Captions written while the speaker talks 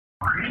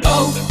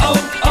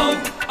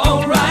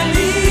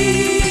O'Reilly.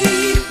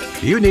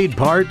 You need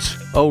parts?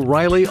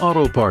 O'Reilly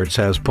Auto Parts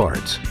has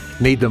parts.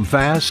 Need them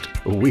fast?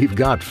 We've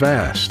got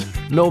fast.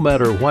 No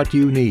matter what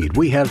you need,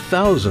 we have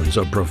thousands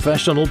of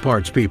professional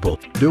parts people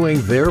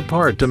doing their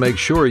part to make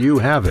sure you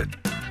have it.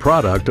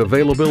 Product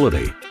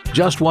availability.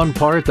 Just one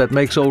part that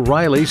makes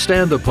O'Reilly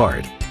stand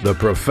apart. The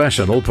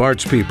professional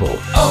parts people.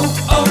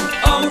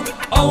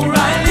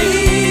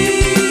 O'Reilly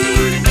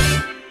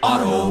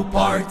Auto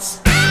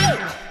Parts.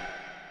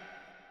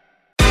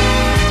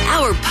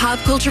 Our pop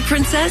culture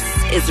princess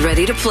is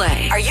ready to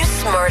play. Are you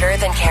smarter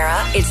than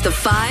Kara? It's the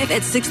 5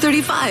 at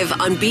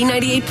 6:35 on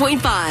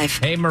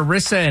B98.5. Hey,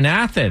 Marissa in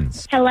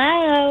Athens.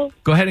 Hello.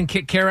 Go ahead and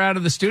kick Kara out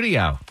of the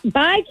studio.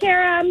 Bye,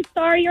 Kara. I'm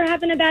sorry you're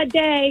having a bad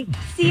day.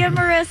 See you,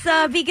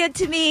 Marissa. Be good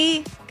to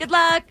me. Good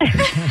luck.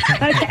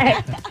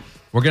 Okay.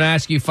 We're going to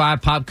ask you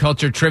 5 pop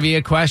culture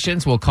trivia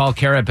questions. We'll call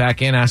Kara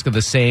back in, ask her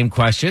the same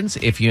questions.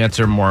 If you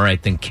answer more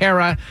right than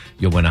Kara,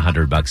 you'll win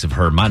 $100 of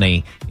her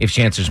money. If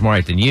she answers more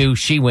right than you,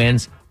 she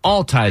wins.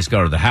 All ties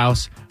go to the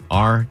house.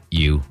 Are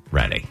you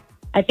ready?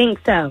 I think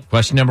so.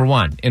 Question number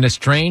 1. In a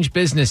strange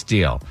business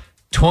deal,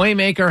 toy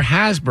maker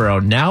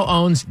Hasbro now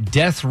owns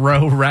Death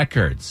Row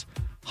Records.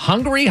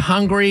 Hungry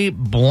Hungry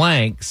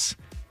Blanks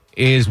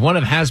is one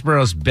of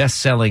Hasbro's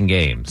best-selling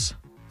games.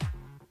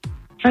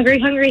 Hungry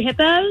Hungry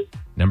Hippos?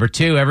 Number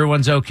 2,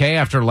 everyone's okay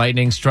after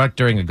lightning struck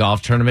during a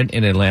golf tournament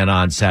in Atlanta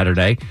on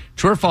Saturday.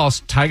 True or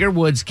false, Tiger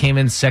Woods came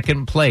in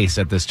second place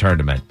at this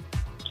tournament.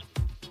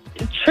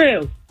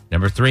 True.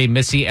 Number 3,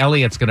 Missy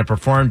Elliott's going to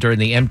perform during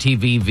the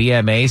MTV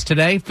VMAs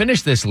today.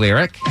 Finish this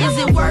lyric. Is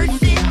it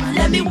worth it?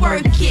 Let me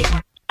work it.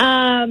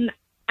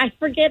 I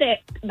forget it,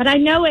 but I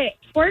know it.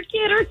 Twerk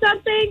it or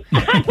something?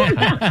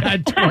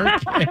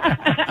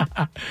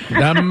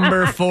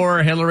 Number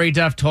 4, Hilary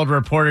Duff told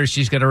reporters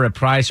she's going to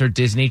reprise her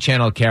Disney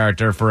Channel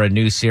character for a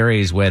new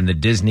series when the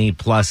Disney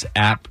Plus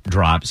app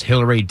drops.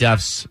 Hilary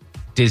Duff's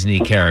Disney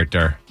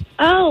character.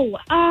 Oh,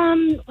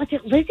 was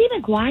it Lizzie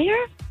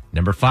McGuire?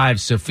 Number 5,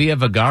 Sofia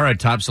Vergara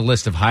tops the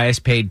list of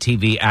highest paid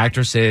TV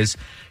actresses.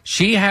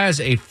 She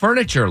has a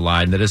furniture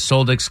line that is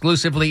sold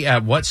exclusively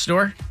at what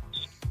store?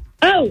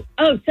 Oh,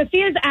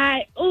 Sophia's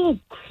at, oh,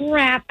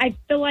 crap. I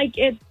feel like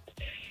it's...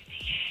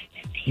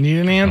 Need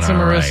an answer, All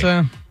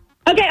Marissa?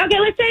 Okay,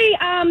 let's say,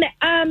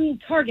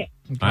 Target.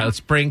 All right, let's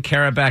bring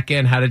Kara back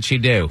in. How did she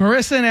do?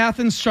 Marissa in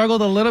Athens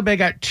struggled a little bit.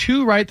 Got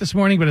 2 right this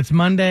morning, but it's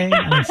Monday,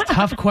 and it's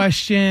tough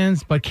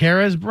questions. But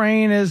Kara's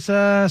brain is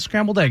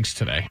scrambled eggs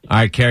today. All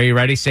right, Kara, you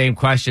ready? Same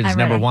questions. I'm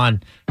Number ready.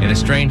 1, in a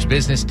strange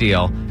business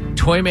deal,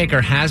 toy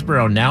maker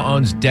Hasbro now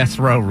owns Death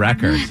Row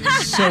Records.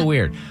 So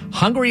weird.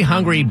 Hungry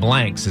Hungry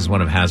Blanks is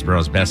one of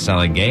Hasbro's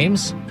best-selling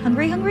games.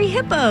 Hungry Hungry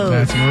Hippos.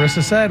 That's what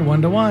Marissa said,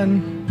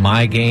 1-1.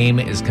 My game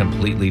is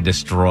completely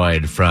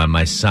destroyed from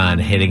my son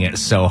hitting it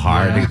so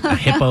hard. A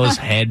hippo's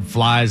head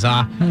flies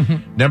off.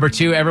 Number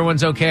 2,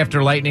 everyone's okay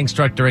after lightning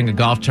struck during a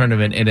golf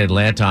tournament in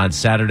Atlanta on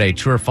Saturday.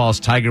 True or false,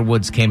 Tiger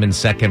Woods came in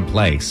second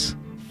place.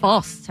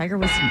 False. Tiger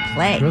Woods didn't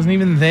play. He wasn't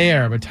even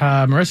there, but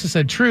Marissa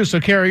said true. So,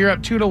 Kara, you're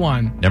up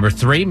 2-1. Number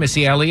 3,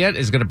 Missy Elliott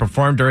is going to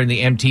perform during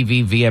the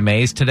MTV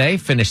VMAs today.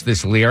 Finish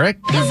this lyric.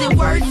 Is it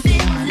worth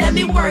it? Let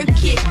me work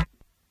it.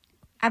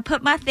 I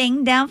put my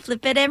thing down,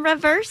 flip it, and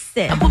reverse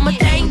it. I put my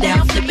thing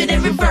down, flip it,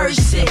 and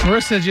reverse it.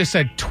 Marissa just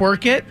said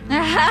twerk it.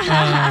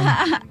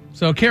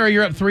 So, Kara,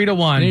 you're up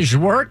 3-1. Is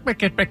work,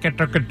 make it,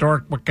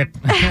 dork, make it.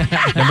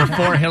 Number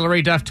 4,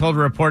 Hilary Duff told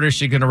reporters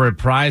she's going to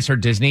reprise her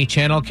Disney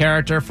Channel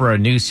character for a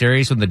new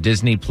series when the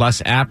Disney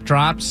Plus app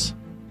drops.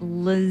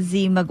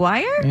 Lizzie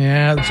McGuire?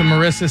 Yeah, that's what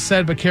Marissa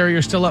said, but Kara,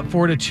 you're still up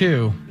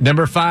 4-2.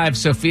 Number 5,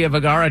 Sofia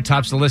Vergara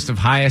tops the list of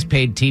highest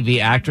paid TV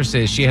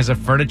actresses. She has a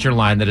furniture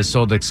line that is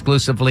sold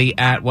exclusively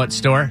at what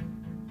store?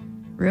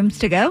 Rooms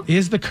to go?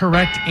 Is the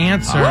correct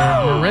answer.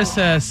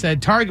 Marissa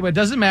said Target, but it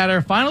doesn't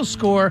matter. Final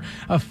score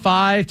of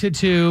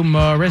 5-2.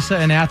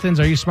 Marissa in Athens,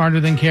 are you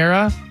smarter than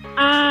Kara?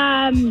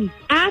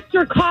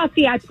 After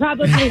coffee, I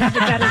probably have a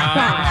better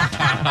shot.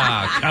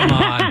 Come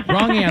on.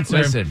 Wrong answer.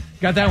 Listen.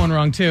 Got that one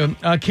wrong, too.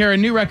 Kara,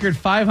 new record,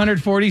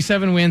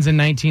 547 wins and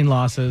 19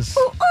 losses.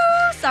 Ooh,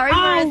 sorry,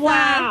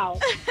 Marissa. Oh,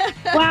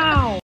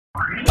 wow.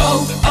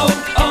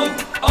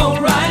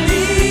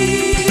 O'Reilly.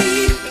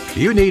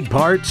 You need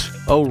parts?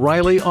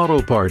 O'Reilly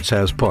Auto Parts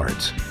has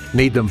parts.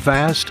 Need them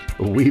fast?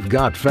 We've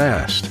got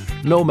fast.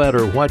 No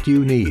matter what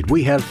you need,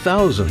 we have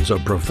thousands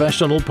of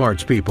professional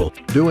parts people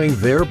doing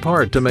their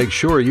part to make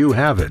sure you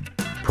have it.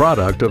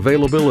 Product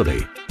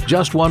availability.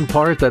 Just one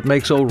part that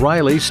makes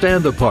O'Reilly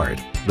stand apart.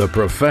 The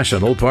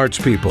professional parts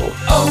people.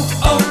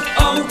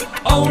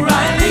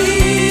 O'Reilly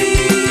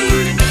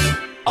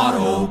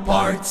Auto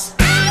Parts.